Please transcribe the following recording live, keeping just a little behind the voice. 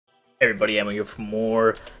Hey everybody, Ammo here for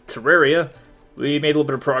more Terraria. We made a little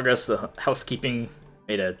bit of progress. The housekeeping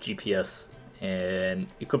made a GPS and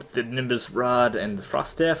equipped the Nimbus Rod and the Frost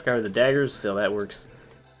Staff, got rid of the daggers, see how that works.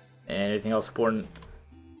 And anything else important?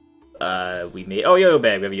 We made yo-yo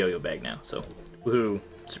bag. We have a yo-yo bag now, so woohoo!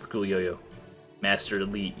 Super cool yo-yo. Mastered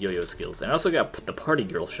elite yo-yo skills. And I also got the party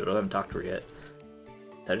girl showed up. I haven't talked to her yet.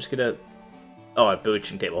 Did I just get a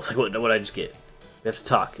bewitching table? I was like, what did I just get? We have to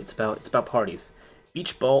talk. It's about parties.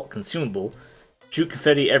 Beach ball consumable, shoot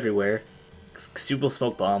confetti everywhere, consumable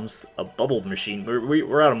smoke bombs, a bubble machine.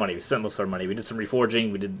 We're out of money. We spent most of our money. We did some reforging.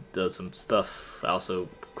 We did some stuff. I also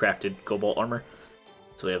crafted cobalt armor,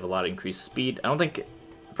 so we have a lot of increased speed. I don't think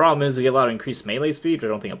the problem is we get a lot of increased melee speed, which I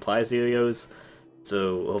don't think applies to yo-yos.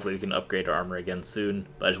 So hopefully we can upgrade our armor again soon.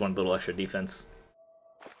 But I just want a little extra defense.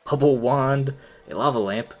 Bubble wand, a lava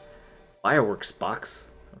lamp, fireworks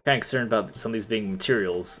box. I'm kind of concerned about some of these being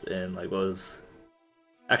materials and like what was.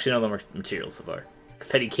 Actually, none of them are materials so far.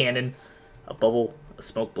 Confetti cannon, a bubble, a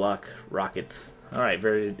smoke block, rockets. Alright,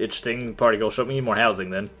 very interesting. Party girl showed me more housing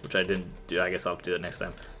then, which I didn't do. I guess I'll do it next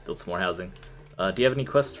time. Build some more housing. Do you have any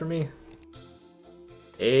quests for me?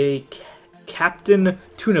 A Captain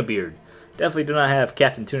Tuna Beard. Definitely do not have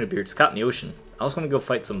Captain Tuna Beard. It's caught in the ocean. I was going to go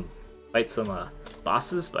fight some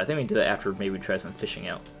bosses, but I think we can do that after maybe we try some fishing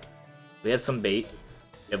out. We have some bait.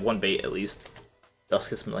 We have one bait at least. Let's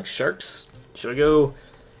get some like sharks. Should I go?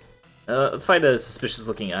 Let's find a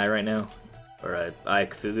suspicious-looking eye right now, or eye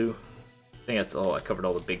Cthulhu. I think that's all. I covered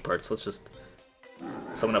all the big parts. Let's just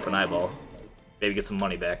summon up an eyeball. Maybe get some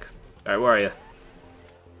money back. All right, where are you?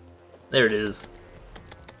 There it is.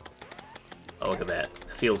 Oh, look at that.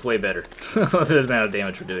 It feels way better. The amount of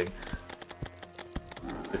damage we're doing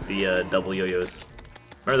with the double yo-yos.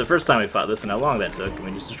 Remember the first time we fought this and how long that took, and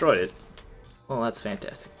we just destroyed it. Well, that's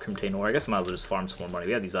fantastic. Crimtainor. I guess I might as well just farm some more money.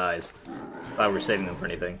 We have these eyes. Thought we were saving them for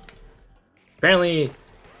anything. Apparently,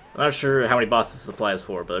 I'm not sure how many bosses this applies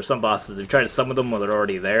for, but there's some bosses, if you try to summon them when they're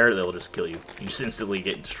already there, they'll just kill you. You just instantly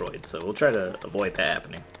get destroyed, so we'll try to avoid that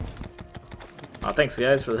happening. Oh, thanks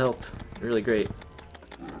guys for the help. You're really great.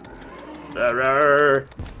 Yeah,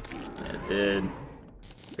 it did.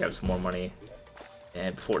 Grab some more money.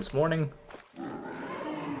 And before it's morning,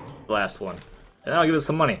 the last one. And that'll give us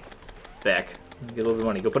some money back. Get a little bit of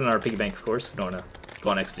money. Go put it in our piggy bank, of course. We don't want to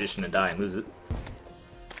go on an expedition and die and lose it.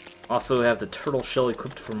 Also have the turtle shell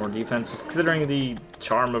equipped for more defense. Considering the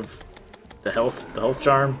charm of the health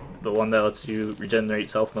charm, the one that lets you regenerate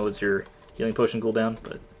self mode as your healing potion cooldown,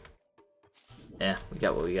 but yeah, we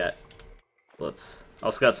got what we got. Let's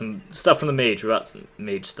also got some stuff from the mage. We got some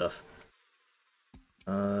mage stuff.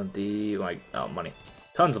 Money.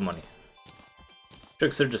 Tons of money. Sure,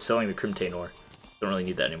 because they're just selling the Crimtainor. Don't really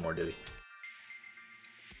need that anymore, do we?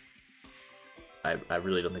 I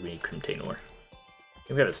really don't think we need Crimtainor.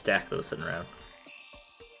 I think we have a stack though sitting around.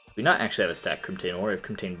 We not actually have a stack of Crimtainor. We have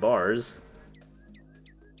Crimtain bars.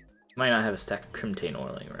 We might not have a stack of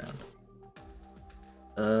Crimtainor laying around.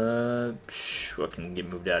 What can get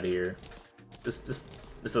moved out of here? This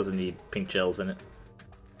doesn't need pink gels in it.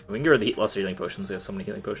 We can get rid of the lots of healing potions. We have so many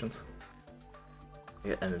healing potions.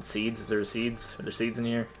 Yeah, and then seeds. Is there seeds? Are there seeds in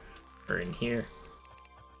here? Or in here?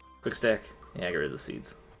 Quick stack. Yeah, get rid of the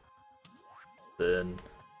seeds. Then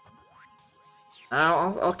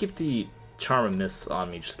I'll keep the Charm of Mists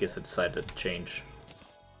on me just in case I decide to change.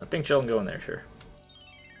 A pink gel can go in there, sure.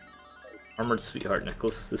 Armored Sweetheart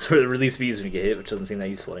Necklace. This is for the release bees when you get hit, which doesn't seem that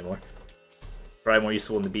useful anymore. Probably more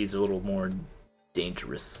useful when the bees are a little more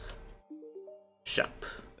dangerous. Shop.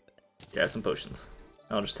 Yeah, some potions.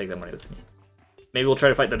 I'll just take that money with me. Maybe we'll try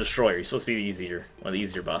to fight the Destroyer. He's supposed to be one of the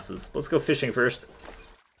easier bosses. Let's go fishing first.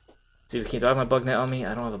 See if we can. Do I have my bug net on me?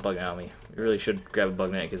 I don't have a bug net on me. We really should grab a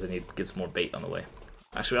bug net because I need to get some more bait on the way.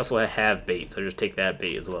 Actually, we also have bait, so just take that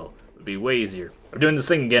bait as well. It would be way easier. I'm doing this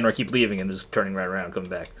thing again where I keep leaving and just turning right around and coming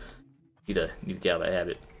back. Need to get out of that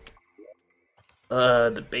habit.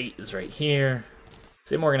 The bait is right here.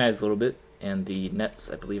 Same organized a little bit. And the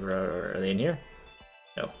nets, I believe, are they in here?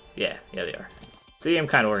 No. Yeah, they are. See, I'm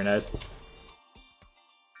kind of organized.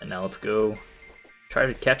 And now let's go try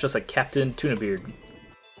to catch us a Captain Tuna Beard.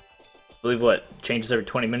 I believe what? Changes every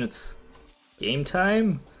 20 minutes game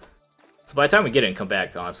time? So by the time we get it and come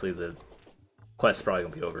back, honestly, the quest's probably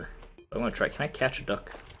going to be over. But I'm going to try. Can I catch a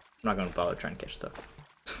duck? I'm not going to bother trying to catch a duck.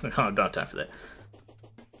 I don't have time for that.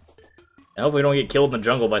 And hopefully we don't get killed in the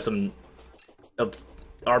jungle by some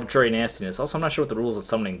arbitrary nastiness. Also, I'm not sure what the rules of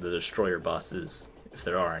summoning the Destroyer boss is, if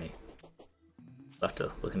there are any. I'll have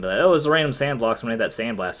to look into that. Oh, it was a random sand blocks when I had that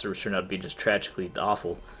sandblaster, which turned out to be just tragically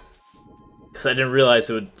awful. Because I didn't realize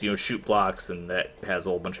it would, shoot blocks, and that has a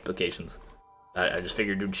whole bunch of implications. I just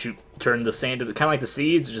figured it would turn the sand into kind of like the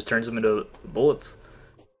seeds. It just turns them into bullets,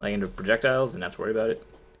 like into projectiles, and not to worry about it.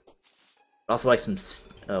 Also like some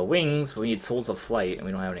wings, but we need souls of flight, and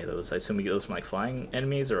we don't have any of those. I assume we get those from like flying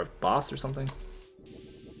enemies or a boss or something.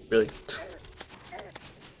 Really?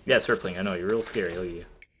 Yeah, Circling, I know, you're real scary, look at you.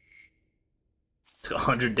 Took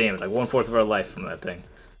 100 damage, like 1/4 of our life from that thing.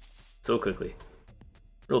 So quickly.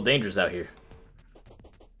 Real dangerous out here.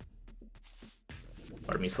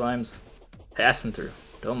 Pardon me, slimes. Passing through,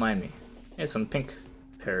 don't mind me. Hey, some pink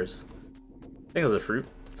pears. I think those are fruit.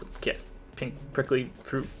 Some pink prickly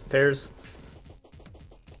fruit pears.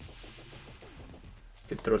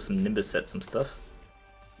 Could throw some Nimbus at some stuff.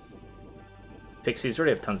 Pixies, we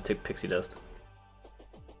already have tons of pixie dust.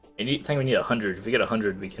 I think we need 100. If we get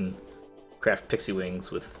 100, we can craft pixie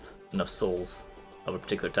wings with enough souls of a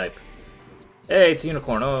particular type. Hey, it's a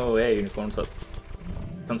unicorn. Oh, hey, unicorn, what's up?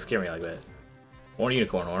 Don't scare me like that. More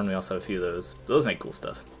unicorn horn, we also have a few of those. Those make cool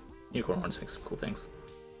stuff. Unicorn horns make some cool things.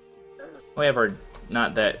 We have our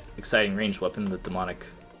not that exciting ranged weapon, the demonic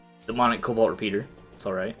cobalt repeater. It's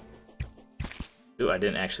alright. Ooh, I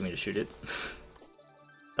didn't actually mean to shoot it.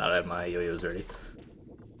 Thought I had my yo-yos ready.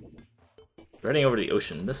 Running over the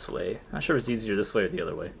ocean this way. Not sure if it's easier this way or the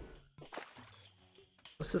other way.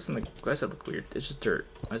 What's this in the... Why does that look weird? It's just dirt.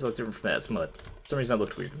 Why does it look different from that? It's mud. For some reason that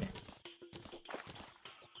looked weird to me.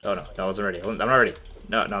 Oh no, I wasn't ready. I'm not ready.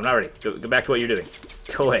 No, I'm not ready. Go back to what you're doing.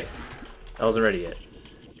 Go away. I wasn't ready yet.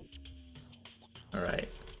 Alright.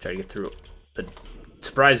 Try to get through a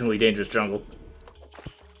surprisingly dangerous jungle.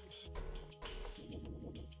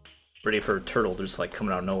 Ready for a turtle to just like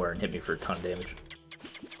coming out of nowhere and hit me for a ton of damage.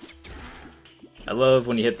 I love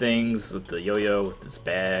when you hit things with the yo-yo, with this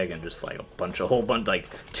bag, and just like a whole bunch, like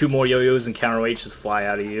 2 more yo-yos and counter weights just fly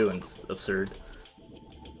out of you, and it's absurd.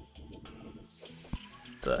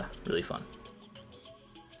 It's really fun.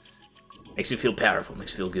 Makes you feel powerful,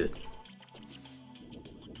 makes you feel good.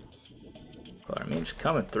 But I mean, just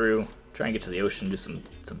coming through, try and get to the ocean, do some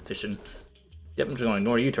fishing. Yep, I'm just gonna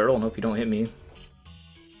ignore you, turtle, and hope you don't hit me.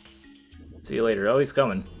 See you later. Oh, he's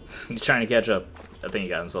coming. He's trying to catch up. I think he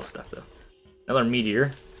got himself stuck though. Another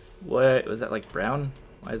meteor. What was that, like brown?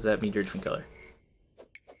 Why is that meteor different color?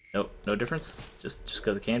 Nope, no difference. Just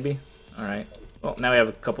because it can be. All right. Well, now we have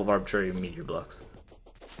a couple of arbitrary meteor blocks.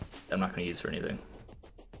 I'm not going to use for anything.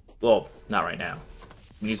 Well, not right now.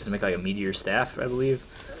 We use it to make like a meteor staff, I believe.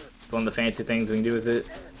 It's one of the fancy things we can do with it.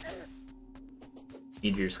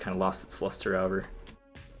 Meteor's kind of lost its luster, however.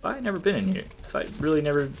 I've never been in here. I really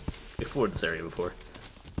never explored this area before.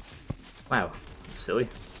 Wow, that's silly.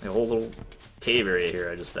 Like a whole little cave area here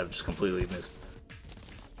I've just completely missed.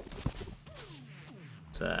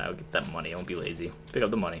 So I'll get that money, I won't be lazy. Pick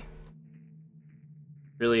up the money.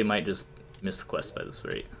 Really might just miss the quest by this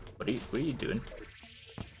rate. What are you doing?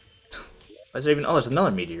 Why is there even... Oh, there's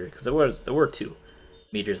another meteor, because there were 2.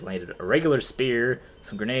 Meteors landed. A regular spear,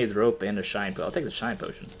 some grenades, rope, and a shine potion. I'll take the shine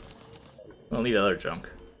potion. I don't need the other junk.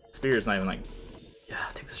 Spear is not even like... Yeah,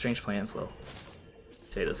 I'll take the strange plant as well.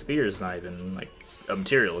 Okay, the spear is not even like a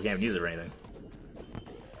material. We can't even use it for anything.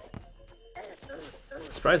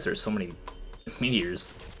 I'm surprised there's so many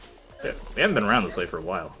meteors. Yeah, we haven't been around this way for a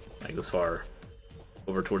while. Like this far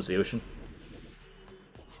over towards the ocean.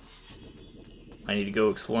 I need to go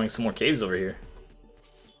exploring some more caves over here.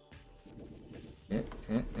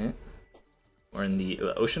 We're in the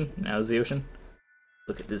ocean. Now is the ocean.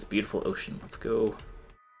 Look at this beautiful ocean. Let's go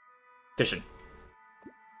fishing.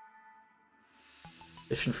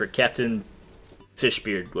 Fishing for Captain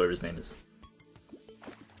Fishbeard, whatever his name is.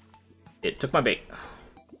 It took my bait,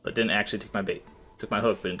 but didn't actually take my bait. Took my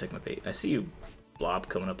hook, but didn't take my bait. I see you, blob,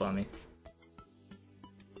 coming up on me.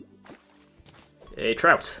 A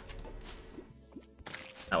trout.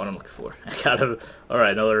 Not what I'm looking for. I got a...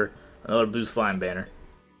 Alright, another blue slime banner.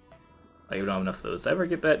 I don't have enough of those. Did I ever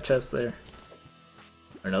get that chest there?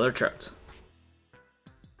 Another trout.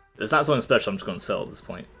 If it's not something special, I'm just going to sell at this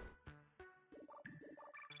point.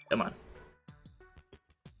 Come on.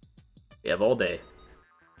 We have all day.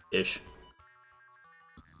 Ish.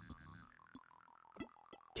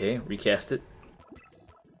 Okay, recast it.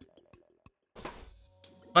 I'm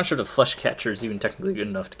not sure the flesh catcher is even technically good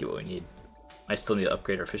enough to get what we need. I still need to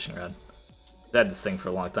upgrade our fishing rod. I've had this thing for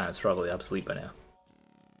a long time, it's probably obsolete by now.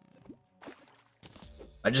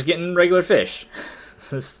 I'm just getting regular fish.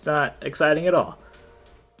 This is not exciting at all.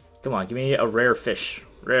 Come on, give me a rare fish.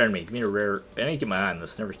 Rare in me, give me a rare... I need to keep my eye on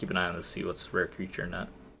this, never keep an eye on this, see what's a rare creature or not.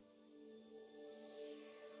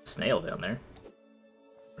 Snail down there.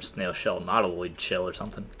 Or snail shell, nautiloid shell or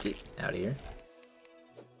something. Get out of here.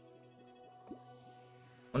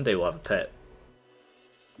 One day we'll have a pet.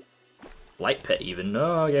 Light pet even.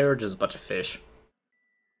 No, yeah, we're just a bunch of fish.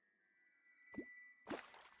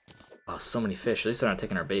 Oh, so many fish. At least they're not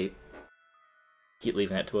taking our bait. Keep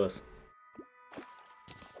leaving that to us.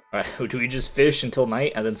 Alright, do we just fish until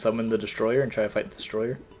night and then summon the destroyer and try to fight the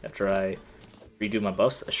destroyer after I redo my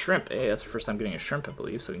buffs? A shrimp. Hey, that's the first time getting a shrimp, I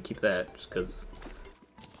believe, so we can keep that just because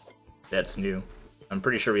that's new. I'm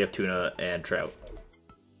pretty sure we have tuna and trout.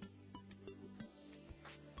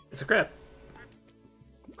 It's a crab.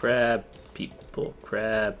 Crab people.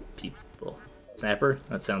 Crab people. Snapper?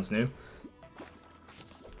 That sounds new.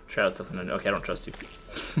 Trout stuff. Okay, I don't trust you.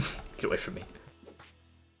 Get away from me.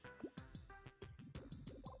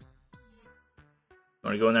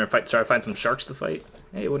 Want to go in there and fight? Try to find some sharks to fight?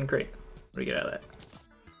 Hey, wooden crate. What do you get out of that?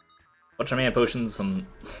 Bunch of mana potions, some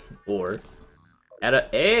ore.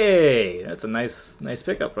 Hey, that's a nice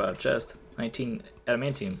pickup chest. 19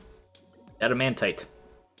 adamantium. Adamantite.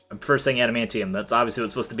 I'm first saying adamantium. That's obviously what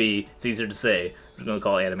it's supposed to be. It's easier to say. I'm just gonna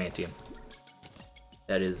call it adamantium.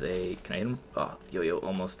 That is a. Can I hit him? Oh, yo,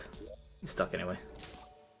 almost. He's stuck anyway.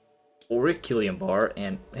 Auriculatum bar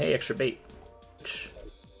and hey, extra bait. Which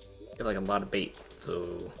I have like a lot of bait,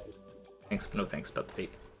 so thanks, but no thanks about the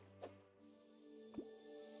bait.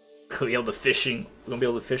 We'll be able to fishing. We're gonna be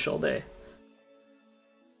able to fish all day.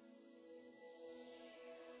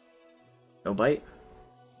 No bite?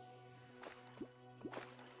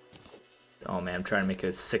 Oh man, I'm trying to make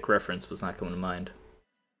a sick reference, but it's not coming to mind.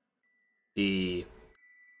 The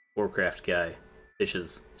Warcraft guy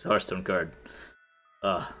fishes. It's a Hearthstone card.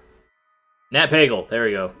 Nat Pagel, there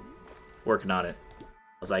we go. Working on it. I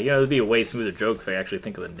was like, it'd be a way smoother joke if I actually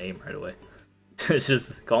think of the name right away. It's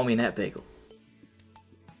just, call me Nat Pagel.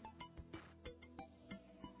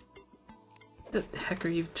 What the heck are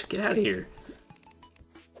you? Get out of here.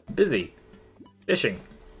 I'm busy. Fishing.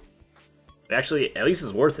 Actually, at least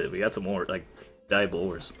it's worth it. We got some more, like, valuable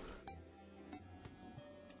ores.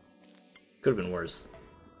 Could have been worse.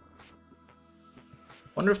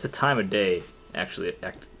 Wonder if the time of day actually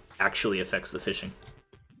affects the fishing.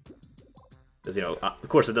 Because, you know, of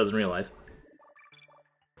course it does in real life.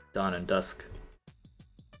 Dawn and dusk.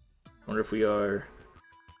 Wonder if we are...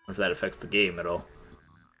 Wonder if that affects the game at all.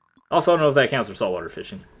 Also, I don't know if that counts for saltwater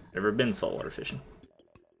fishing. Never been saltwater fishing.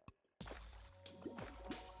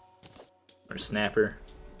 Or snapper.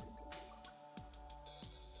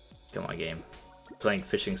 Come on, game. Playing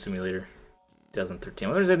Fishing Simulator 2013. I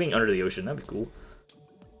wonder if there's anything under the ocean. That'd be cool.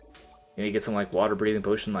 Maybe get some like water breathing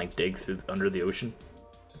potion, like dig through under the ocean.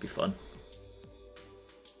 That'd be fun.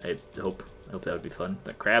 I hope that would be fun.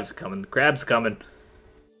 The crab's coming. The crab's coming.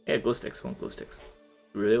 Hey, glow sticks. I want glow sticks.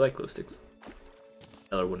 We really like glow sticks.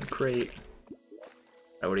 Another wooden crate.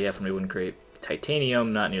 What do you have for me, wooden crate?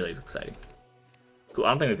 Titanium, not nearly as exciting. Cool. I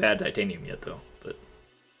don't think we've had titanium yet, though, but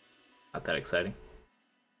not that exciting.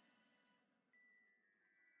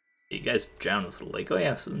 You guys drown in this little lake. Oh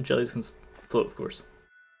yeah, so the jellies can float, of course.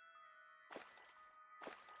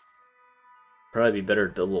 Probably be better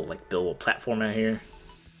to build a little platform out here.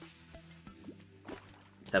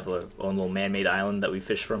 Have our own little man-made island that we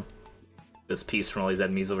fish from. This piece from all these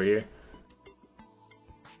enemies over here.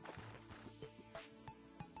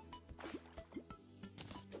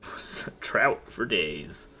 Trout for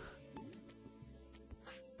days.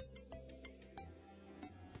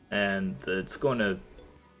 And it's going to...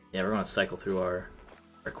 Yeah, we're going to cycle through our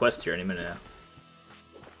quest here any minute now.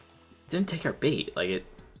 It didn't take our bait. Like, it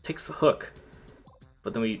takes the hook.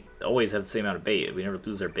 But then we always have the same amount of bait. We never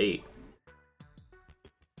lose our bait.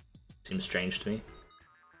 Seems strange to me.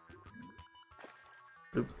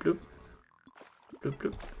 Bloop, bloop. Bloop,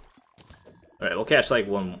 bloop. Alright, we'll catch like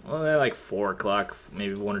like 4 o'clock,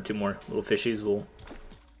 maybe 1 or 2 more little fishies. We'll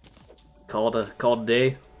call it a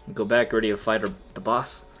day. We'll go back ready to fight the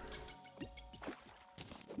boss.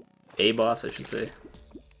 A boss, I should say.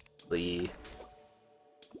 The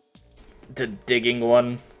digging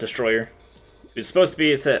one, destroyer. It was supposed to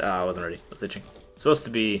be a set. I wasn't ready. I was itching. It's supposed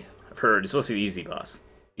to be. I've heard it's supposed to be the easy boss,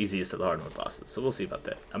 easiest of the hard mode bosses. So we'll see about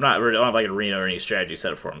that. I don't have like an arena or any strategy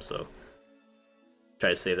set up for him, so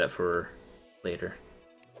try to save that for later.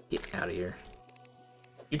 Get out of here.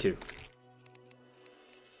 You too.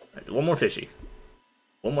 Right, one more fishy.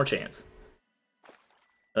 One more chance.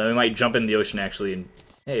 We might jump in the ocean actually and...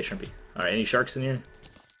 Hey, shrimpy. Alright, any sharks in here?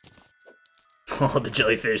 Oh, the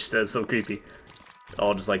jellyfish. That's so creepy.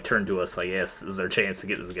 All just like turn to us like, yes, this is our chance to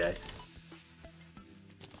get this guy.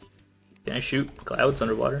 Can I shoot clouds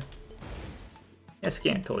underwater? Yes, I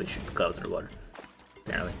can totally shoot the clouds underwater.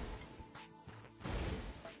 Apparently.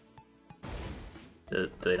 Do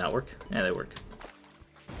they not work? Yeah, they work.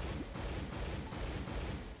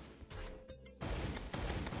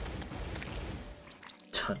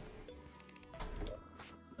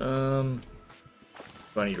 We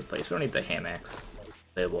don't need to replace. We don't need the hammocks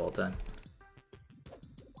available all the time.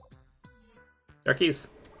 Sharkies.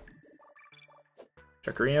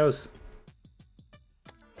 Sharkarinos.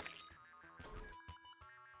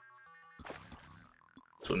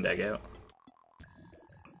 Swim back out.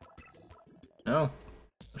 No?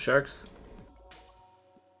 No sharks?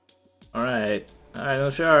 Alright. Alright, no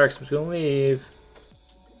sharks. I'm just gonna leave.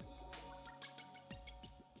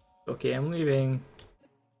 Okay, I'm leaving.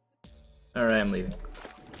 Alright, I'm leaving.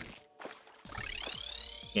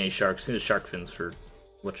 Any sharks? Need the shark fins for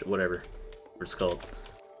whatever it's called.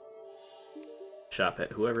 Shop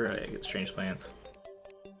at whoever. I get strange plants.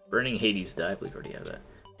 Burning Hades dye. I believe I already have that.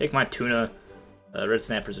 Take my tuna. Red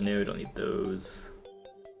snappers are new. Don't need those.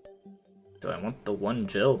 Do I want the one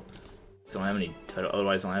gel? I don't have any.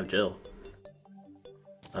 Otherwise, I don't have gel.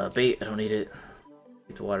 Bait. I don't need it.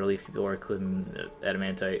 Keep the water leaf. Keep the water clip.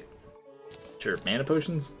 Adamantite. Sure. Mana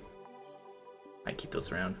potions. I keep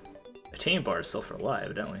those around. Titanium bars sell for a lot,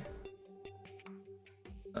 evidently.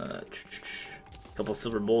 Couple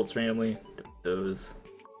silver bullets randomly. Those.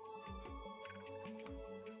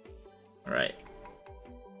 Alright.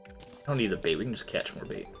 I don't need the bait, we can just catch more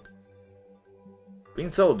bait. We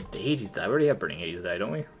can sell Hades dye. We already have burning Hades dye,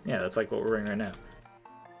 don't we? Yeah, that's like what we're wearing right now.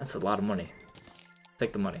 That's a lot of money.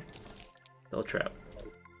 Take the money. Sell trap.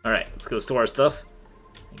 Alright, let's go store our stuff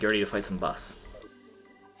and get ready to fight some boss.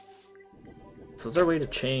 So is there a way to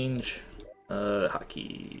change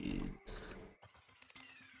hotkeys?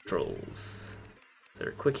 Controls.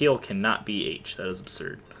 There, quick heal cannot be H. That is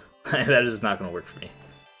absurd. That is not gonna work for me.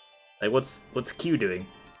 Like what's Q doing?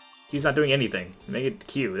 Q's not doing anything. Make it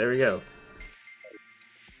Q. There we go.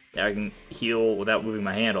 Now I can heal without moving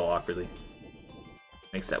my hand all awkwardly.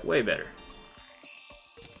 Makes that way better.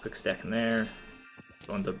 Quick stack in there.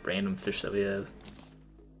 Go on the random fish that we have.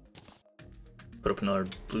 Put up another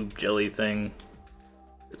blue jelly thing.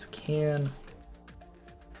 As we can.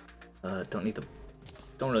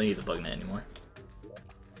 Don't really need the bug net anymore.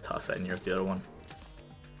 Toss that in here with the other one.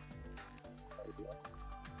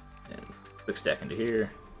 And quick stack into here.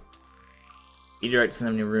 Meteorites in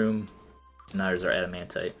the new room. And now there's our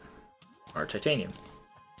adamantite. Or titanium.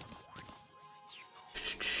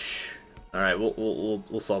 Alright,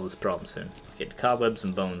 we'll solve this problem soon. Okay, cobwebs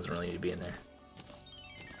and bones really need to be in there.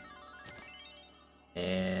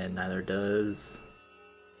 And neither does.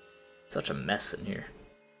 Such a mess in here.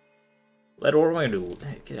 Lead ore, what am I gonna do?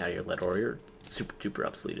 Get out of here, lead ore. You're super duper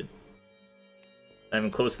obsoleted. Not even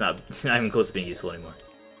close to being useful anymore.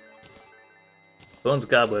 Bones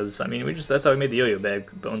and cobwebs. I mean, that's how we made the yo-yo bag.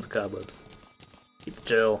 Bones and cobwebs. Keep the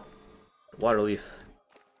gel. The water leaf.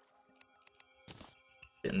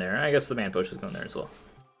 In there. I guess the mana potion is going there as well.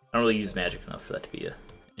 I don't really use magic enough for that to be an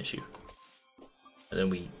issue. And then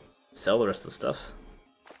we sell the rest of the stuff.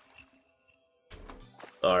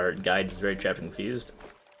 Our guide is very trapped and confused.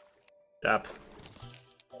 Stop.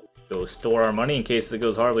 Go store our money in case it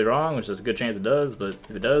goes horribly wrong, which there's a good chance it does, but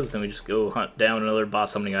if it does, then we just go hunt down another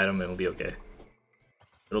boss summoning item and it'll be okay.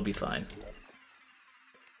 It'll be fine.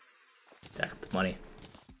 Stack up the money.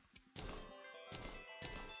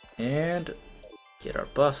 And get our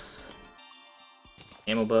buffs.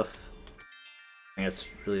 Ammo buff. I think that's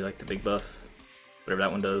really like the big buff. Whatever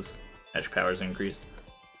that one does. Magic powers increased.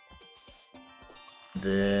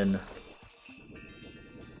 Then I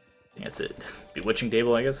think that's it. Bewitching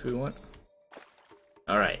table, I guess, if we want.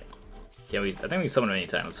 Alright. Can we? I think we can summon him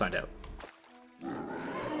anytime. Let's find out.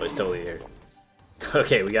 Oh, he's totally here.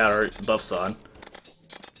 Okay, we got our buffs on.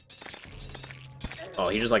 Oh,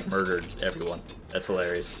 he just like murdered everyone. That's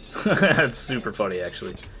hilarious. That's super funny,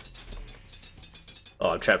 actually.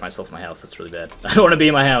 Oh, I've trapped myself in my house. That's really bad. I don't want to be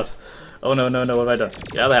in my house. Oh no, no, no, what have I done?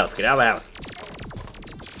 Get out of the house. Get out of the house.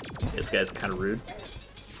 This guy's kind of rude.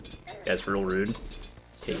 This guy's real rude.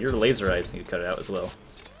 Okay, your laser eyes need to cut it out as well.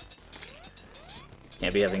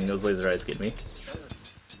 Can't be having those laser eyes get me.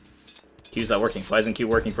 Q's not working. Why isn't Q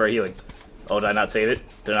working for our healing? Oh, did I not save it?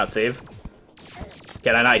 Did I not save?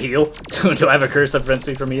 Can I not heal? Do I have a curse that prevents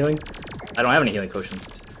me from healing? I don't have any healing potions.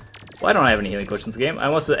 Why don't I have any healing potions, game? I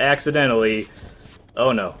must have accidentally...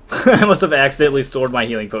 Oh no. I must have accidentally stored my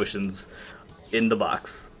healing potions in the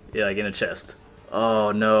box. Yeah, like in a chest.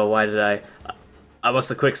 Oh no, why did I... I must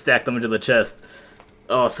have quick stacked them into the chest.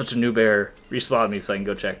 Oh, such a noob error. Respawn me so I can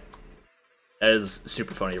go check. That is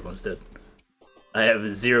super funny everyone's dead. I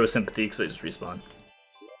have zero sympathy because I just respawn.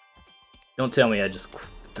 Don't tell me I just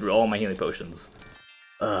threw all my healing potions.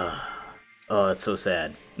 Oh, that's so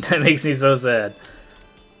sad. That makes me so sad.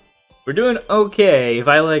 We're doing okay. If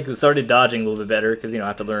I like started dodging a little bit better, because you know I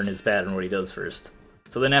have to learn his pattern, what he does first.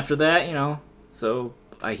 So then after that, you know, so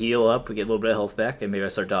I heal up, we get a little bit of health back, and maybe I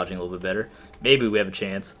start dodging a little bit better. Maybe we have a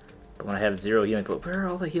chance. But when I have 0 healing, but where are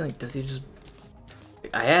all the healing? Does he just...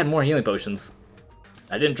 I had more healing potions.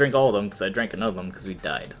 I didn't drink all of them, because I drank another of them, because we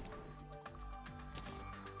died.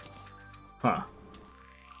 Huh.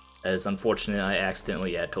 That is unfortunate. I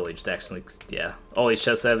accidentally, yeah, totally just accidentally, yeah. All these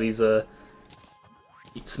chests have these,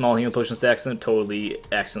 small healing potion stacks in them. Totally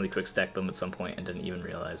accidentally quick stacked them at some point and didn't even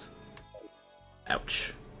realize.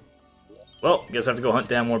 Ouch. Well, guess I have to go hunt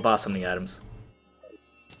down more boss hunting items.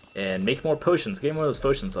 And make more potions. Get more of those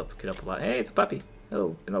potions up. Get up a lot. Hey, it's a puppy.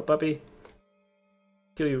 Oh, no puppy.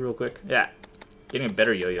 Kill you real quick. Yeah. Getting a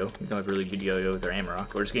better yo-yo. You don't have a really good yo-yo with our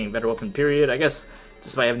Amarok. Or just getting a better weapon, period. I guess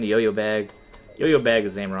just by having the yo-yo bag. Yo-yo bag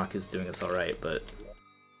as Amarok is doing us alright, but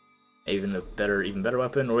even better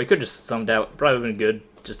weapon. Or we could just summed out. Probably would have been good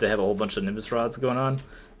just to have a whole bunch of Nimbus rods going on.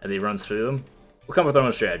 And he runs through them. We'll come with our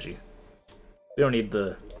own strategy. We don't need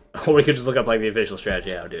the... Or we could just look up like the official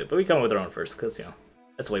strategy how to do it. But we come up with our own first, because, you know,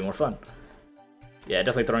 that's way more fun. Yeah,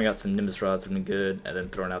 definitely throwing out some Nimbus rods would be good, and then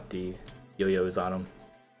throwing out the yo-yos on them.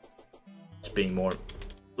 Just being more, a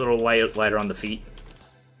little lighter on the feet.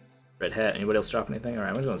 Red hat. Anybody else drop anything? Alright,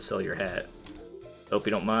 I'm just going to sell your hat. Hope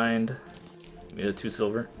you don't mind. Give me the 2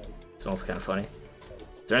 silver. It smells kind of funny.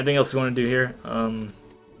 Is there anything else we want to do here?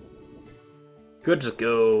 Could just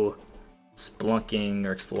go splunking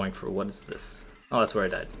or exploring for, what is this? Oh, that's where I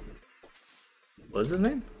died. What is his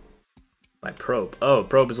name? My probe. Oh,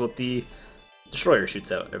 probe is what the destroyer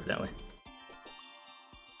shoots out, evidently.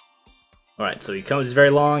 Alright, so he's very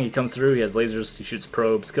long, he comes through, he has lasers, he shoots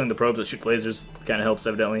probes. Killing the probes that shoot lasers kind of helps,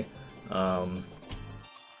 evidently.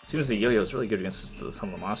 Seems the yo-yo is really good against some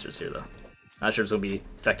of the monsters here, though. Not sure it's going to be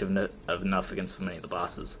effective enough against so many of the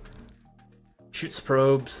bosses. Shoots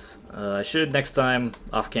probes. I should, next time,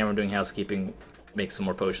 off camera doing housekeeping, make some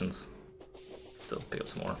more potions. So pick up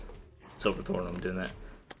some more silver thorn when I'm doing that.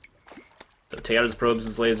 So take out his probes,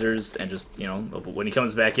 his lasers, and just, you know, when he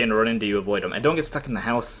comes back in to run into you, avoid him. And don't get stuck in the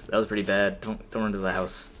house. That was pretty bad. Don't run into the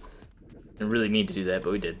house. Didn't really mean to do that,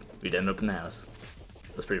 but we did. We'd end up in the house.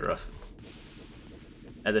 That was pretty rough.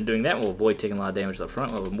 And then doing that, we'll avoid taking a lot of damage up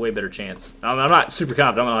front. We'll have a way better chance. I'm not super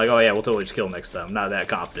confident. I'm not like, oh yeah, we'll totally just kill him next time. I'm not that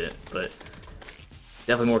confident, but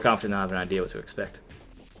definitely more confident now I have an idea what to expect.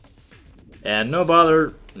 And no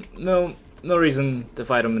bother, no reason to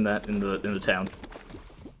fight him in the town.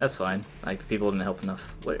 That's fine. Like, the people didn't help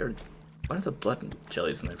enough. What are the blood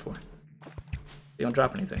jellies in there for? They don't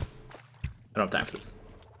drop anything. I don't have time for this.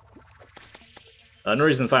 No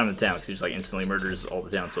reason to fight him in the town, because he just like instantly murders all the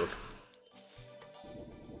townsfolk.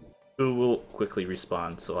 Who will quickly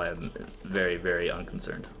respawn, so I am very, very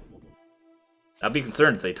unconcerned. I'd be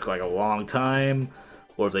concerned if they took like a long time,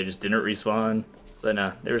 or if they just didn't respawn. But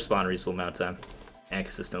nah, they respawn a reasonable amount of time, and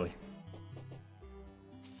consistently.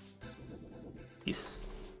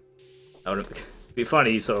 That would be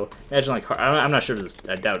funny, so imagine like, I'm not sure this,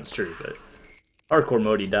 I doubt it's true, but hardcore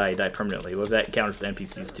mode you die permanently. What if that counts for the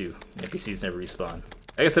NPCs too? The NPCs never respawn.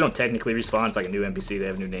 I guess they don't technically respawn, it's like a new NPC, they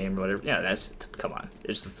have a new name or whatever. Yeah, that's, come on,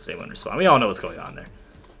 it's just the same one respawn. We all know what's going on there.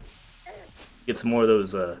 Get some more of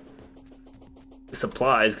those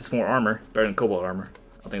supplies, get some more armor, better than cobalt armor.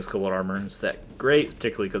 I don't think cobalt armor is that great,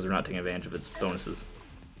 particularly because we're not taking advantage of its bonuses.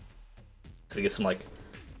 So we get some like,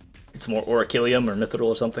 get some more Orachilium or Mithril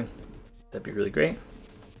or something. That'd be really great.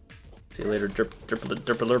 See you later,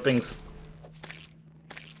 derpalurpings.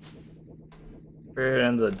 We're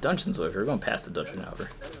in the dungeons over. We're going past the dungeon over.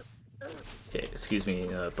 Okay, excuse me,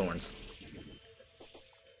 thorns.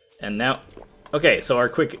 And now, okay, so our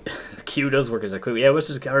quick Q does work as a quick. Yeah, let's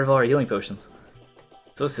just get rid of all our healing potions.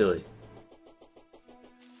 So silly.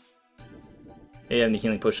 Yeah, and the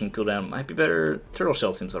healing potion cooldown might be better. Turtle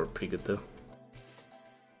shell seems pretty good though.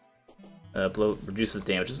 Blow reduces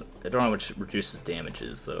damage. I don't know how much it reduces damage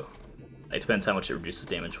is though. It depends how much it reduces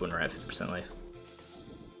damage when we're at 50% life.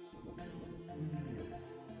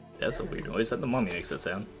 That's a weird noise. That the mummy makes that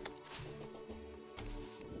sound.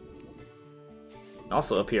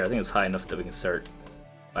 Also up here, I think it's high enough that we can start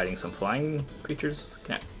fighting some flying creatures.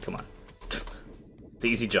 Come on. It's an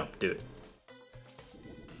easy jump. Do it.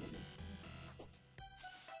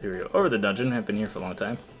 Here we go. Over the dungeon. I've been here for a long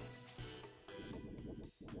time.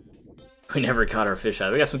 We never caught our fish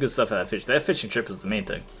out. We got some good stuff out of that fish. That fishing trip is the main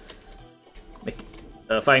thing.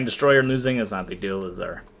 Fighting Destroyer and losing is not a big deal.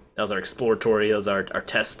 That was our exploratory. That was our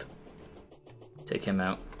test. Take him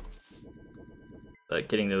out. But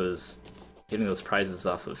getting those prizes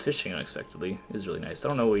off of fishing unexpectedly is really nice. I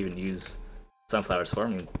don't know what we even use sunflowers for.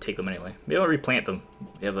 I'm gonna take them anyway. Maybe I'll replant them.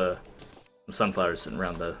 We have some sunflowers sitting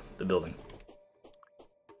around the building.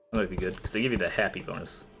 That might be good because they give you that happy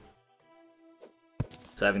bonus.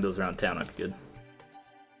 So having those around town might be good.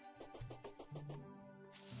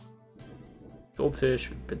 goldfish.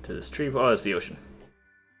 We've been through this tree. Oh, that's the ocean.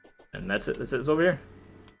 And that's it. That's it. It's over here.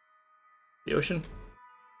 The ocean.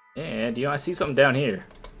 And, you know, I see something down here.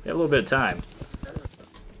 We have a little bit of time.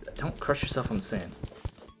 Don't crush yourself on the sand.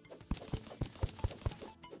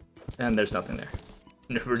 And there's nothing there.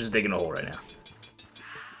 We're just digging a hole right now.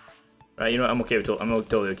 Right, you know what? I'm okay with I'm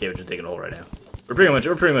totally okay with just digging a hole right now. We're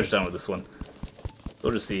pretty much done with this one.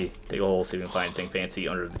 We'll just dig a hole, see if we can find anything fancy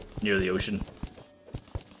near the ocean.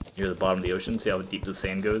 Near the bottom of the ocean, see how deep the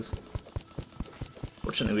sand goes.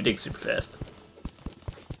 Fortunately, we dig super fast.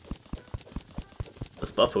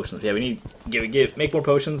 Those buff potions. Yeah, we need make more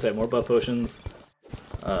potions, have more buff potions.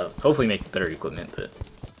 Hopefully make better equipment, but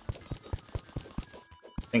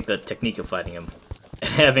I think the technique of fighting him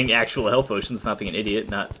and having actual health potions, not being an idiot,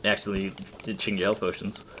 not actually ditching your health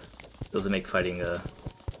potions, doesn't make fighting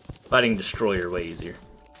Destroyer way easier.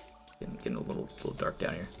 Getting a little dark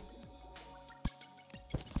down here.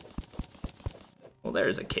 Well,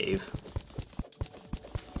 there's a cave.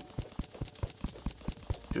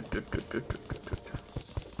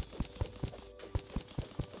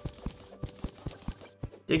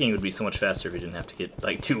 Digging would be so much faster if we didn't have to get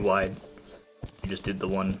like too wide. We just did the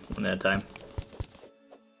one at a time.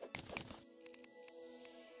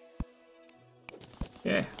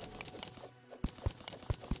 Yeah.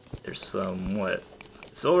 There's some what?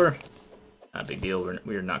 Silver? Not a big deal.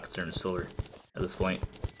 We're not concerned with silver at this point.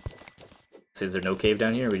 So is there no cave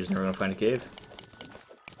down here? Are we just never gonna find a cave?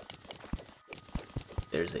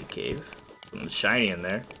 There's a cave. Something shiny in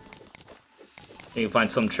there. We can find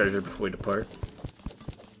some treasure before we depart.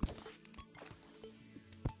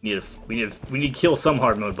 We need to kill some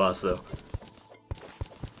hard mode boss though.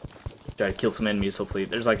 Try to kill some enemies. Hopefully,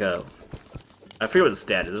 there's like a I forget what the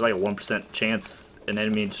stat is. There's like a 1% chance an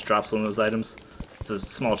enemy just drops one of those items. It's a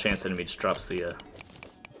small chance an enemy just drops the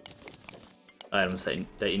items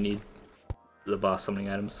that you need. The boss summoning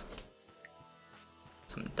items.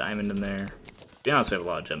 Some diamond in there. To be honest, we have a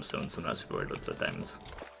lot of gemstones, so I'm not super worried about the diamonds.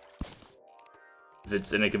 If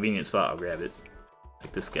it's in a convenient spot, I'll grab it.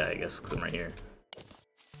 Like this guy, I guess, because I'm right here.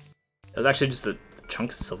 That was actually just a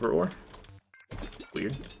chunk of silver ore.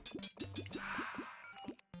 Weird.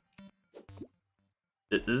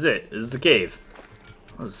 This is it. This is the cave.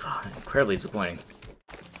 This is incredibly disappointing.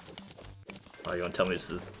 Oh, you want to tell me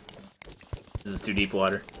this is too deep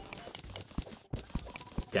water?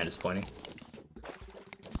 Kinda disappointing.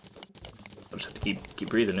 I'll just have to keep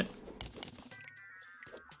breathing it.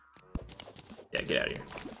 Yeah, get out of here.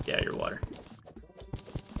 Get out of your water.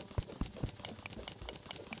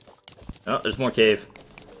 Oh, there's more cave.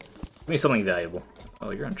 Give me something valuable.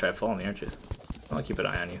 Oh, you're gonna try to follow me, aren't you? I'll keep an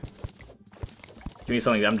eye on you. Give me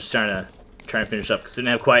something. I'm just trying to finish up because I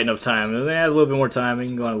didn't have quite enough time. If I had a little bit more time, we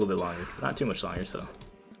can go on a little bit longer. Not too much longer, so.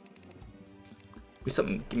 Give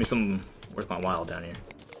me something worth my while down here.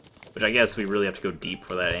 Which I guess we really have to go deep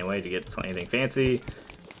for that anyway to get anything fancy.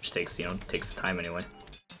 Which takes, you know, takes time anyway.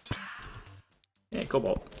 Yeah,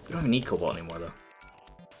 cobalt. We don't even need cobalt anymore though.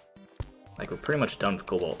 Like, we're pretty much done with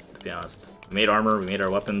cobalt, to be honest. We made armor, we made our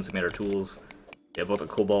weapons, we made our tools. We have both a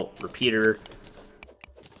cobalt repeater,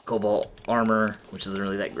 cobalt armor, which isn't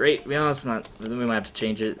really that great, to be honest. We might have to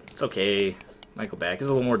change it. It's okay. Might go back. It's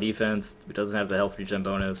a little more defense. It doesn't have the health regen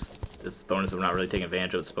bonus. This bonus we're not really taking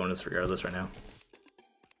advantage of. It's bonus regardless right now.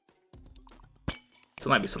 So it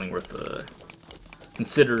might be something worth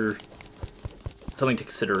something to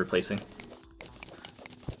consider replacing.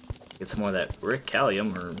 Get some more of that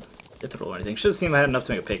Ricalium or Mithril or anything. Should have seen I had enough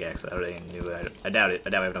to make a pickaxe. I doubt it. I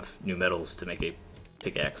doubt I have enough new metals to make a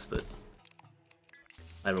pickaxe, but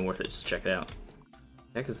might have been worth it just to check it out.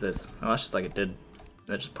 What the heck is this? Oh, that's just like it did.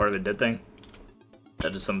 That's just part of a dead thing.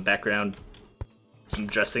 That's just some background, some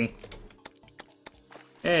dressing.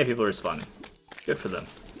 Hey, people are responding. Good for them.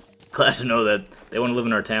 Glad to know that they want to live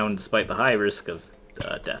in our town despite the high risk of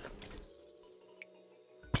death.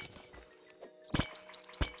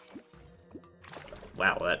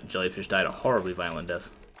 Wow, that jellyfish died a horribly violent death.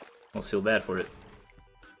 Almost feel bad for it.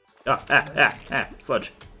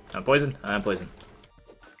 Sludge. I'm poisoned? I'm poisoned.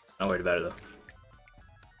 Not worried about it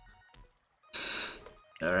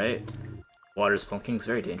though. Alright. Water splunking is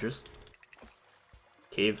very dangerous.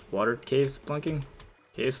 Cave splunking?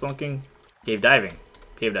 Cave splunking? Cave diving.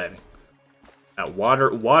 Cave diving.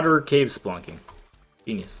 Water cave splunking.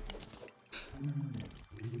 Genius.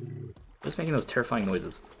 Just making those terrifying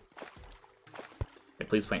noises. Okay,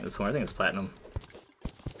 please plant this one. I think it's platinum.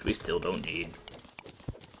 Which we still don't need.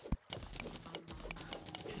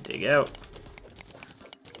 Okay, dig out.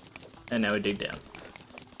 And now we dig down.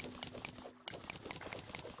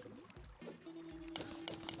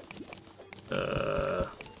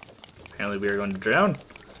 Apparently we are going to drown.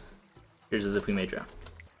 Here's as if we may drown.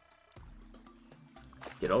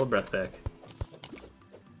 Get all the breath back.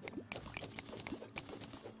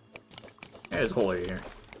 Yeah, there's a hole right here.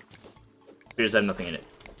 Appears to have nothing in it.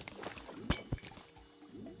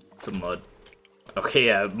 Some mud. Okay,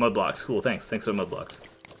 yeah, mud blocks. Cool, thanks. Thanks for the mud blocks.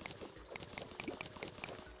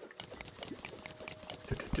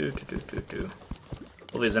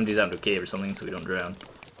 Hopefully this empties out into a cave or something so we don't drown.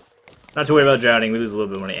 Not to worry about drowning, we lose a little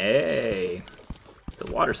bit of money. Hey! It's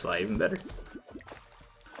a water slide, even better.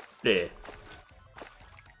 Yeah.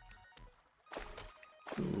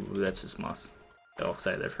 Ooh, that's just moss. Got all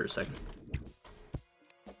excited there for a second.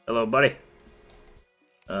 Hello, buddy.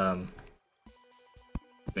 Give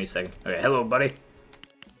me a second. Okay, hello, buddy.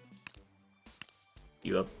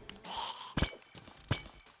 You up?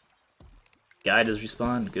 Guy does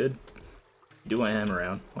respawn. Good. Do want him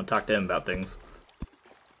around. Want to talk to him about things.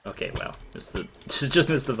 Okay, wow. Just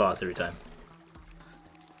miss the boss every time.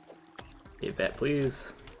 Give that,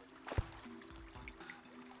 please.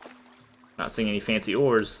 Not seeing any fancy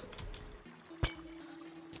ores.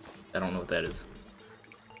 I don't know what that is.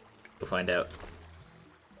 We'll find out.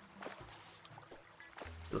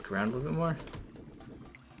 Look around a little bit more.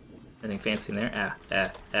 Anything fancy in there?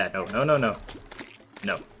 No, no, no, no.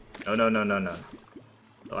 No. No, no, no, no, no.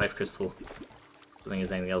 The life crystal. I don't think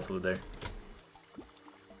there's anything else over there.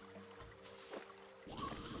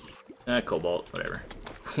 Cobalt, whatever.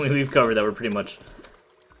 We've covered that. We're pretty much...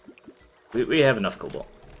 We have enough cobalt.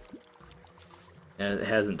 And it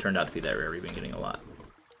hasn't turned out to be that rare. We've been getting a lot.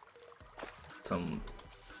 Some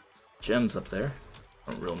gems up there.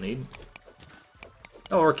 Don't real need.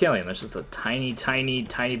 Oh, orchalium. That's just a tiny, tiny,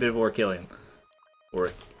 tiny bit of orchalium.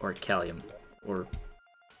 Or orchalium. Or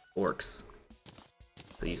orcs.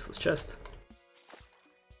 It's a useless chest.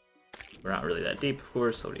 We're not really that deep, of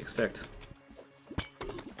course, so what do you expect?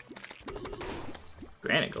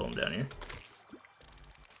 Granite golem down here. I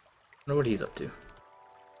wonder what he's up to.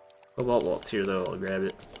 Cobalt walt's here though, I'll grab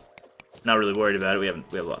it. Not really worried about it, we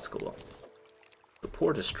have lots of cobalt. The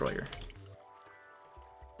poor destroyer.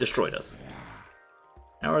 Destroyed us.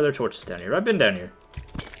 How are there torches down here? I've been down here.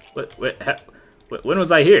 When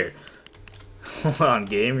was I here? Hold on,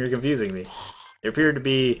 game, you're confusing me. There appear to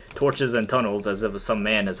be torches and tunnels as if some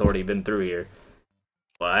man has already been through here.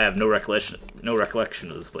 Well, I have no recollection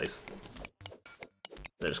of this place.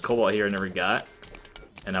 There's cobalt here I never got,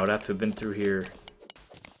 and I would have to have been through here.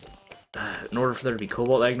 In order for there to be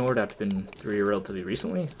cobalt I ignored, I'd have to have been through here relatively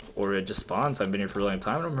recently, or it just spawned, so I've been here for a long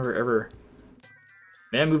time. I don't remember ever...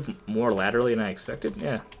 Man, I moved more laterally than I expected?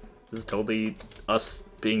 Yeah. This is totally us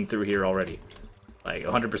being through here already. Like,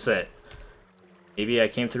 100%. Maybe I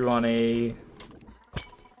came through on a...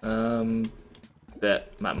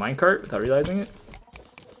 that minecart without realizing it?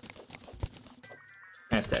 What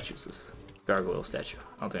kind of statue is this? Gargoyle statue.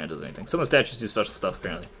 I don't think that does anything. Some of the statues do special stuff,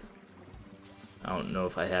 apparently. I don't know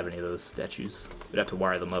if I have any of those statues. We'd have to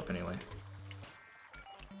wire them up anyway.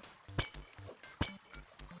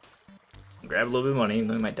 Grab a little bit of money, and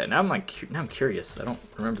then we might die. Now I'm curious. I don't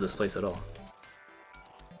remember this place at all.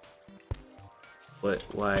 What?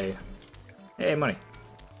 Why? Hey, money.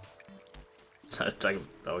 It's like,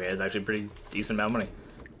 okay, it's actually a pretty decent amount of money.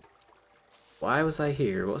 Why was I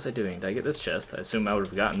here? What was I doing? Did I get this chest? I assume I would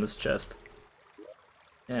have gotten this chest.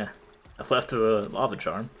 Yeah, I left the lava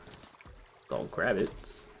charm. I'll grab it.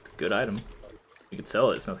 It's a good item. We could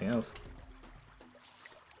sell it if nothing else.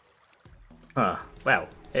 Huh. Wow.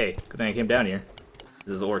 Hey, good thing I came down here.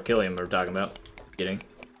 This is orchalium we're talking about. Getting.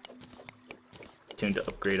 Tuned to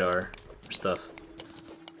upgrade our stuff.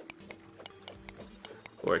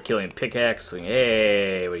 Orchalium pickaxe.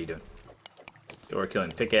 Hey, what are you doing? Get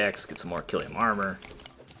orchalium pickaxe. Get some orchalium armor.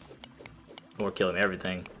 Orchalium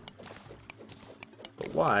everything.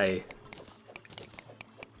 But why?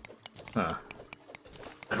 Huh.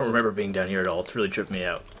 I don't remember being down here at all. It's really tripped me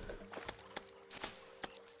out.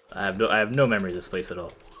 I have no memory of this place at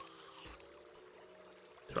all.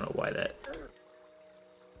 I don't know why that.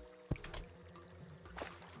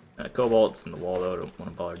 Cobalt's in the wall though. I don't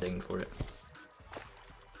want to bother digging for it.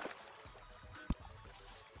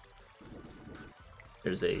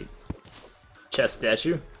 There's a chest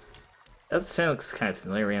statue. That sounds kind of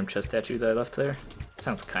familiar. Ram chest statue that I left there.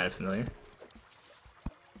 Sounds kind of familiar.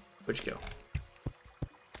 Where'd you go?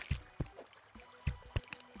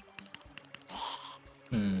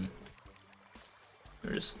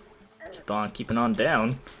 We're just keeping on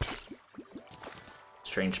down.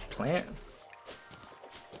 Strange plant.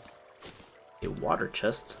 A water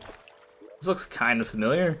chest. This looks kind of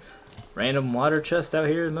familiar. Random water chest out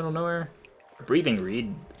here in the middle of nowhere. A breathing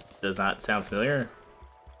reed does not sound familiar.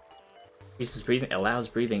 Increases breathing, allows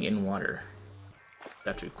breathing in water.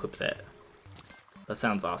 Have to equip that. That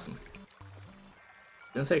sounds awesome.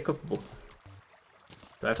 Didn't say equipable.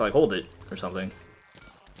 Do I have to like hold it or something?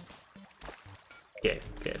 Okay,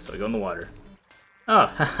 so we go in the water.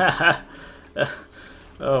 Oh,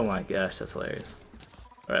 oh my gosh, that's hilarious.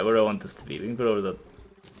 Alright, what do I want this to be? We can put over the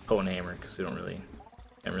hoe and hammer, because we haven't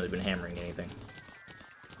really been hammering anything.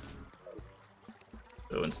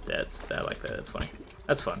 Oh, and stats, I like that, that's funny.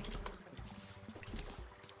 That's fun.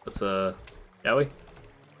 Let's, shall we?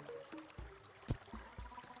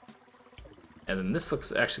 And then this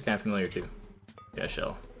looks actually kind of familiar too. Yeah,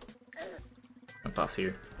 shell. Jump off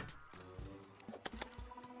here.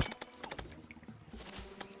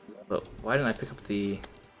 But why didn't I pick up the... Why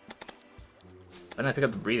didn't I pick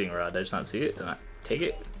up the breathing rod? Did I just not see it? Did I not take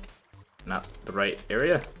it? Not the right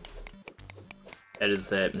area? That is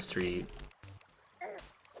that mystery...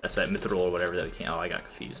 That's that mithril or whatever that we can't... Oh, I got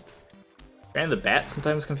confused. And the bats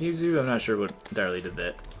sometimes confuse you? I'm not sure what entirely did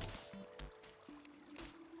that.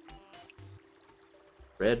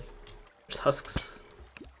 Red. There's husks.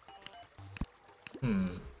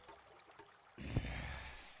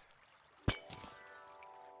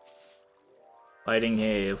 Fighting,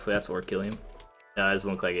 hey, hopefully that's Orchillium. No, it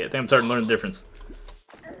doesn't look like it. I think I'm starting to learn the difference.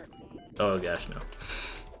 Oh gosh, no.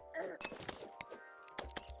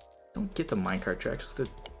 Don't get the minecart tracks.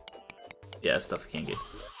 Yeah, stuff I can't get.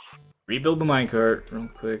 Rebuild the minecart real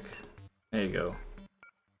quick. There you go.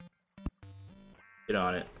 Get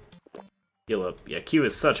on it. Heal up. Yeah, Q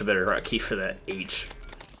is such a better hotkey for that. H.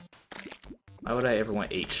 Why would I ever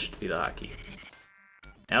want H to be the hotkey?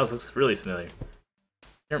 Now this looks really familiar.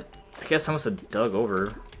 I guess I must have dug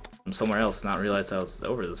over from somewhere else, not realized I was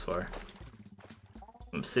over this far.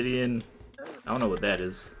 Obsidian. I don't know what that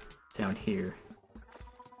is. Down here.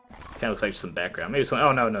 Kinda looks like some background. Maybe some.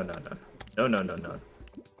 Oh, no. No,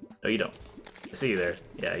 you don't. I see you there.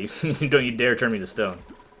 Yeah, you don't you dare turn me to stone.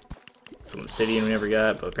 Some obsidian we never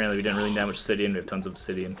got, but apparently we didn't really need that much obsidian. We have tons of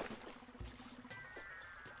obsidian.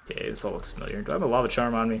 Okay, this all looks familiar. Do I have a lava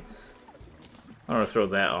charm on me? I want to throw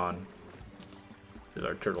that on. This is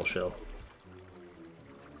our turtle shell.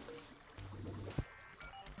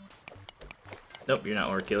 Nope, you're not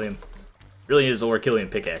Orchillium. Really is Orchillium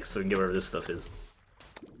pickaxe, so we can get whatever this stuff is.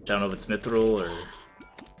 I don't know if it's mithril or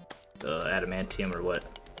adamantium or what.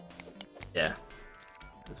 Yeah,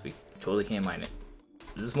 because we totally can't mine it.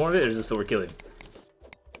 Is this more of it, or is this the Orchillium?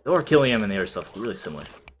 The Orchillium and the other stuff are really similar.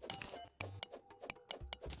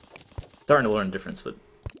 Starting to learn the difference, but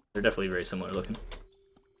they're definitely very similar looking.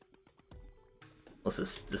 What's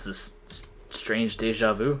this? This is strange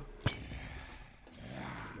deja vu.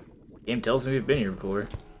 Game tells me we've been here before.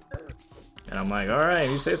 And I'm like, alright,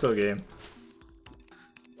 you say so, game.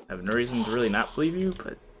 I have no reason to really not believe you,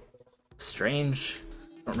 but it's strange.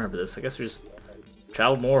 I don't remember this. I guess we just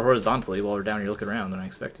traveled more horizontally while we're down here looking around than I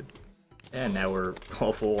expected. And now we're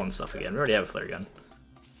all full on stuff again. We already have a flare gun.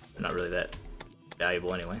 They're not really that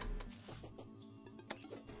valuable anyway.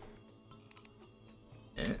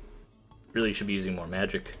 Really should be using more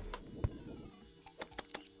magic.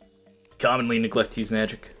 Commonly neglect to use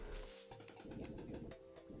magic.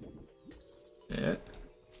 Yeah.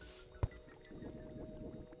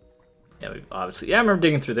 Yeah, we obviously. Yeah, I remember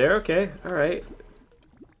digging through there. Okay, all right.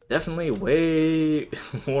 Definitely way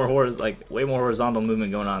more horizontal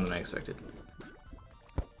movement going on than I expected.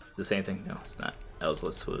 The same thing? No, it's not. That was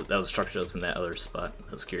a structure that was in that other spot.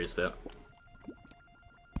 I was curious about.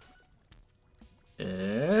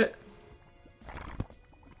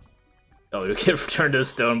 Oh, we get returned to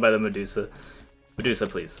stone by the Medusa. Medusa,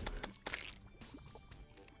 please.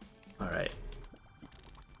 Alright.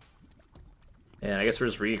 And I guess we're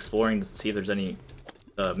just re-exploring to see if there's any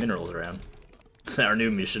minerals around. It's our new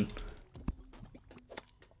mission.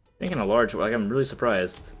 Thinking a large, like, I'm really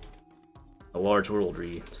surprised. A large world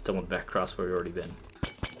still went back across where we've already been. I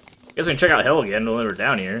guess we can check out Hell again when we're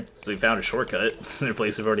down here. So we found a shortcut in a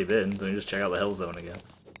place we've already been. So we can just check out the Hell Zone again.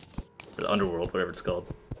 Or the Underworld, whatever it's called.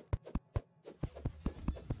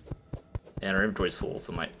 And our inventory's full,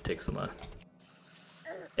 so it might take some,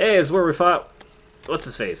 Hey, it's where we fought... What's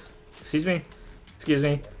his face? Excuse me? Excuse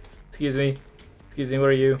me? Excuse me? Excuse me, what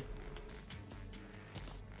are you?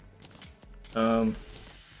 I'm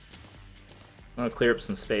gonna clear up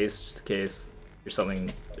some space, just in case there's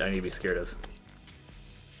something I need to be scared of.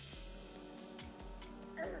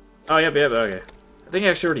 Oh, yep, okay. I think I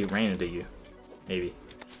actually already ran into you. Maybe.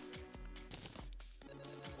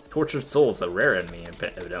 Tortured Soul's a rare enemy,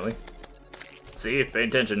 evidently. See? Pay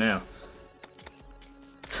attention now.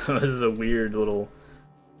 This is a weird little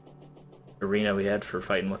arena we had for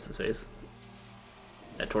fighting what's-his-face.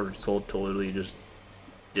 That Tortured Soul totally just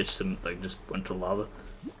ditched him, like, just went to lava.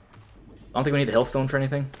 I don't think we need the Hellstone for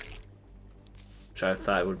anything. which I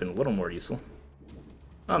thought would have been a little more useful.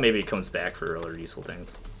 Oh, maybe it comes back for other useful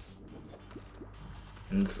things.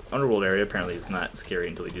 And this underworld area apparently is not scary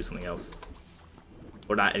until we do something else.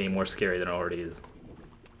 Or not any more scary than it already is.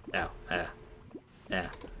 Ow. Ah. Ah.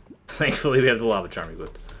 Thankfully we have the lava charm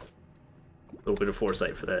equipped. A little bit of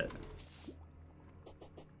foresight for that.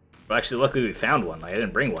 Well, actually, luckily we found one. Like, I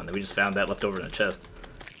didn't bring one. We just found that left over in a chest.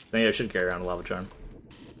 Maybe I should carry around a lava charm.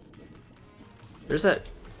 There's that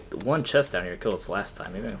one chest down here that killed us last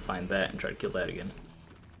time. Maybe I can find that and try to kill that again.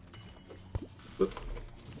 Whoop.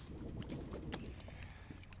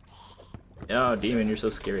 Oh, demon, you're so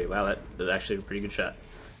scary. Wow, that was actually a pretty good shot.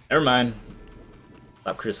 Never mind.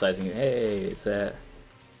 Stop criticizing it. Hey, it's that.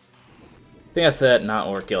 I think that's that not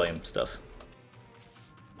Orchilium stuff.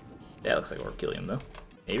 Yeah, it looks like Orchilium though.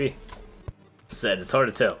 Maybe. Said it's hard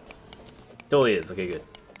to tell. Totally is. Okay, good.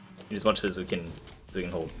 Need as much as we can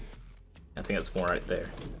hold. I think that's more right there.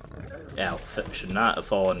 Ow, should not have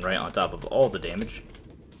fallen right on top of all the damage.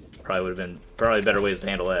 Probably would have been better ways to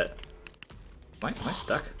handle that. Am I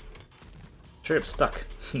stuck? Straight up stuck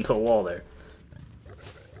into the wall there.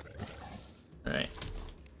 Alright.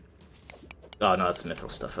 Oh no, that's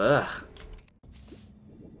mithril stuff. Ugh.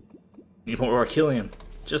 Need more Orchilium.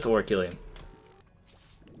 Just Orchilium.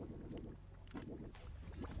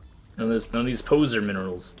 None of these poser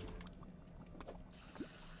minerals.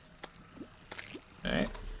 Alright.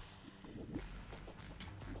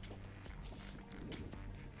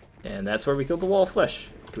 And that's where we killed the wall of flesh.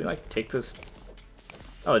 Can we like take this?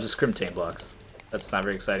 Oh, just crimtane blocks. That's not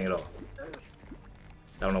very exciting at all.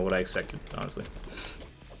 I don't know what I expected, honestly.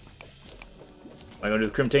 Am I gonna do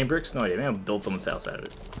the crimtane bricks? No idea. Maybe I'll build someone's house out of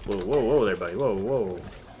it. Whoa, whoa, whoa there, buddy. Whoa, whoa.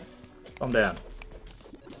 Calm down.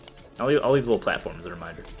 I'll leave the little platform as a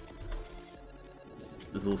reminder.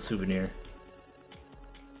 This little souvenir.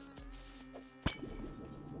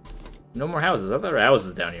 No more houses. I thought there were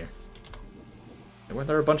houses down here. Weren't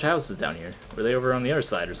there a bunch of houses down here? Were they over on the other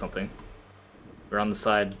side or something? Or on the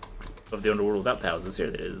side of the underworld without the houses? Here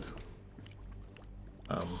it is.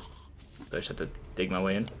 Do I just have to dig my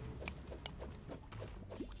way in?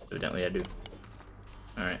 Evidently I do.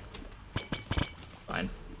 Alright. Fine.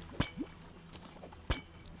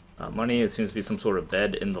 Money, it seems to be some sort of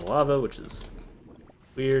bed in the lava, which is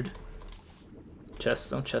weird.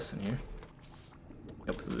 Chests, no chests in here.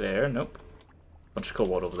 Up there, nope. Bunch of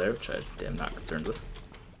cobalt over there, which I am not concerned with.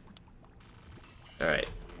 Alright.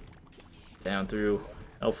 Down through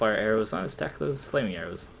hellfire arrows. I'll stack those flaming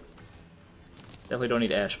arrows. Definitely don't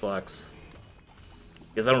need ash blocks.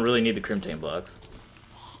 Because I don't really need the crimtane blocks.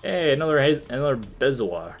 Hey, another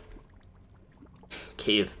bezoar.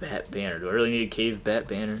 Cave bat banner. Do I really need a cave bat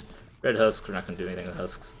banner? Red husks, we're not going to do anything with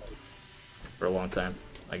husks. For a long time.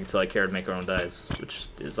 Like until I care to make our own dyes, which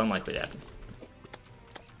is unlikely to happen.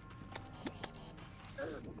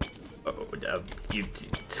 Oh, you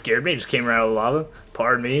scared me, just came right out of the lava.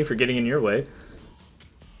 Pardon me for getting in your way.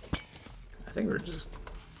 I think we're just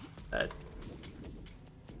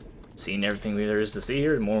seeing everything there is to see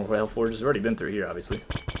here. More Hell Forges. We've already been through here, obviously.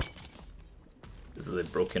 This is the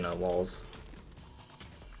broken walls.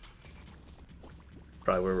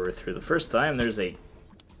 Probably where we were through the first time. There's a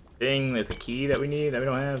thing with a key that we need that we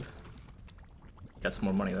don't have. Got some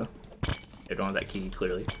more money though. We don't have that key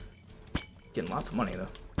clearly. Getting lots of money though.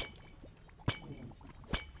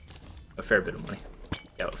 A fair bit of money.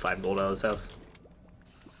 Got 5 gold out of this house.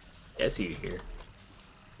 Yeah, I see you here.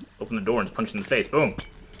 Open the door and punch you in the face. Boom!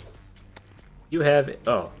 You have...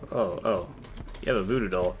 Oh. You have a voodoo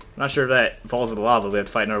doll. I'm not sure if that falls in the lava. We have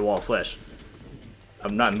to fight another wall of flesh.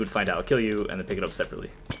 I'm not in the mood to find out. I'll kill you and then pick it up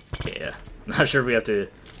separately. Yeah. I'm not sure if we have to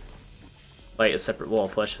fight a separate wall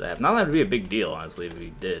of flesh for that. Not that would be a big deal, honestly, if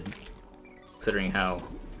we did. Considering how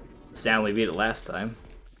soundly we beat it last time.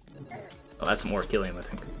 Oh, that's some Orchilium, I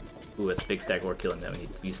think. Ooh, that's a big stack of Orchilium that we need.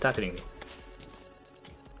 You stop hitting me.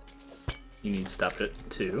 You need to stop it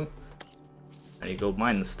too. I need to go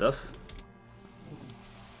mine this stuff.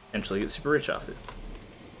 Eventually get super rich off it.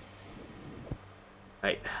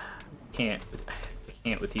 I can't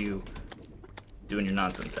with you doing your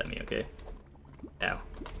nonsense at me, okay? Ow.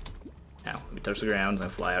 Ow. Let me touch the ground and I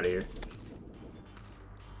fly out of here.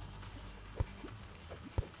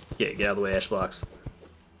 Okay, get out of the way, ash blocks.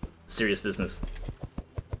 Serious business.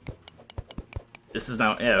 This is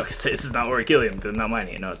not, yeah, this is not Orchilium, because I'm not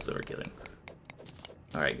mining it. No, it's the Orchilium.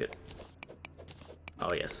 Alright, good.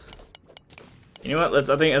 Oh, yes. You know what,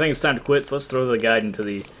 I think it's time to quit, so let's throw the guide into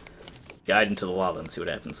the lava and see what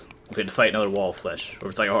happens. If we have to fight another wall of flesh, or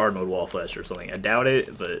if it's like a hard mode wall of flesh or something. I doubt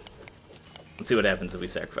it, but let's see what happens if we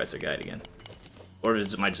sacrifice our guide again. Or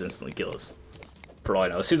if it might just instantly kill us. For all I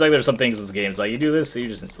know. It seems like there's some things in this game, it's like you do this, so you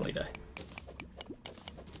just instantly die.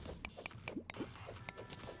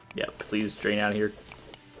 Yeah, please drain out of here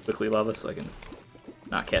quickly, lava, so I can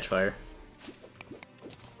not catch fire.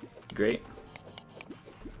 Great.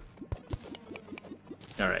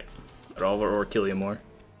 Alright. Or kill you more.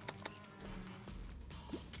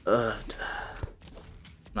 Not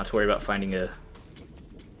to worry about finding a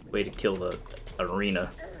way to kill the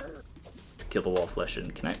arena. To kill the wall flesh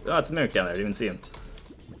in. Can I? Oh, it's a mimic down there. I didn't even see him.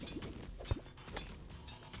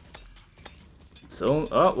 So,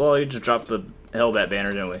 oh, well, you just dropped the Hellbat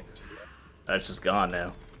banner, didn't we? That's just gone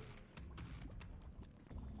now.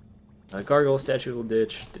 Gargoyle statue will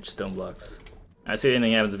ditch stone blocks. I see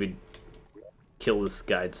anything happens if we kill this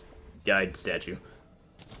guide statue.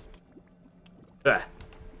 Ah.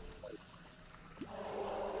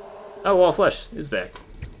 Oh, wall flesh is back.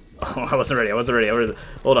 Oh, I wasn't ready.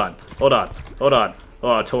 Hold on. Oh,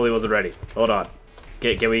 I totally wasn't ready. Hold on.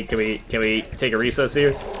 Can we take a recess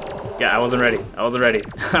here? Yeah, I wasn't ready. I wasn't ready.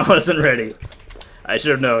 I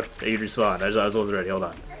should have known that you'd respawn. I wasn't ready. Hold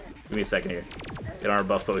on. Give me a second here. Get our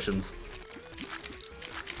buff potions.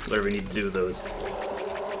 Whatever we need to do with those.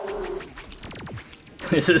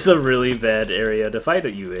 This is a really bad area to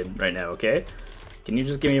fight you in right now, okay? Can you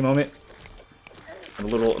just give me a moment? I'm a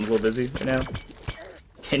little busy right now.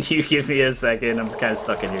 Can you give me a second? I'm kind of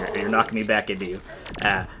stuck in here. You're knocking me back into you.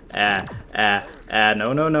 No. I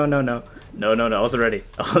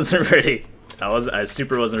wasn't ready. I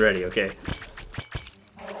super wasn't ready, okay?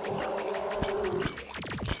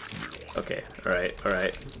 Okay,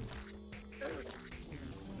 alright.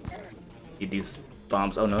 Need these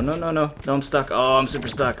bombs. Oh, no, I'm stuck. Oh, I'm super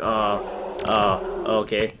stuck. Oh,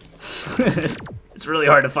 okay. It's really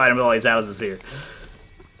hard to find them with all these houses here.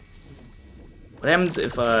 What happens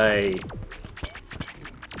if I...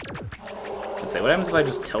 what happens if I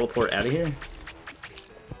just teleport out of here?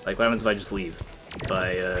 Like, what happens if I just leave?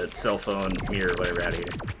 By cell phone, mirror, whatever, out of here.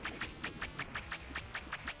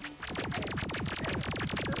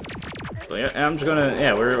 But yeah, I'm just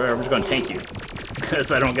gonna tank you.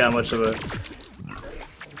 Because I don't got much of a...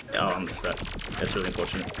 Oh, I'm stuck. That's really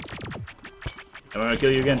unfortunate. Am I gonna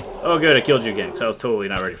kill you again? Oh good, I killed you again, because I was totally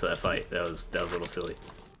not ready for that fight. That was a little silly.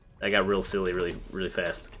 That got real silly really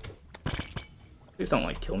fast. Please don't,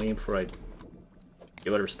 like, kill me before I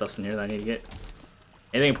get whatever stuff's in here that I need to get.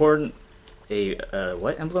 Anything important? A,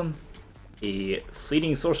 what emblem? A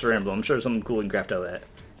fleeting sorcerer emblem. I'm sure there's something cool we can craft out of that.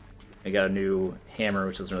 I got a new hammer,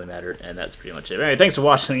 which doesn't really matter, and that's pretty much it. Anyway, thanks for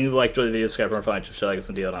watching. If you like, enjoy the video, subscribe for more fun, like,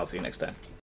 and I'll see you next time.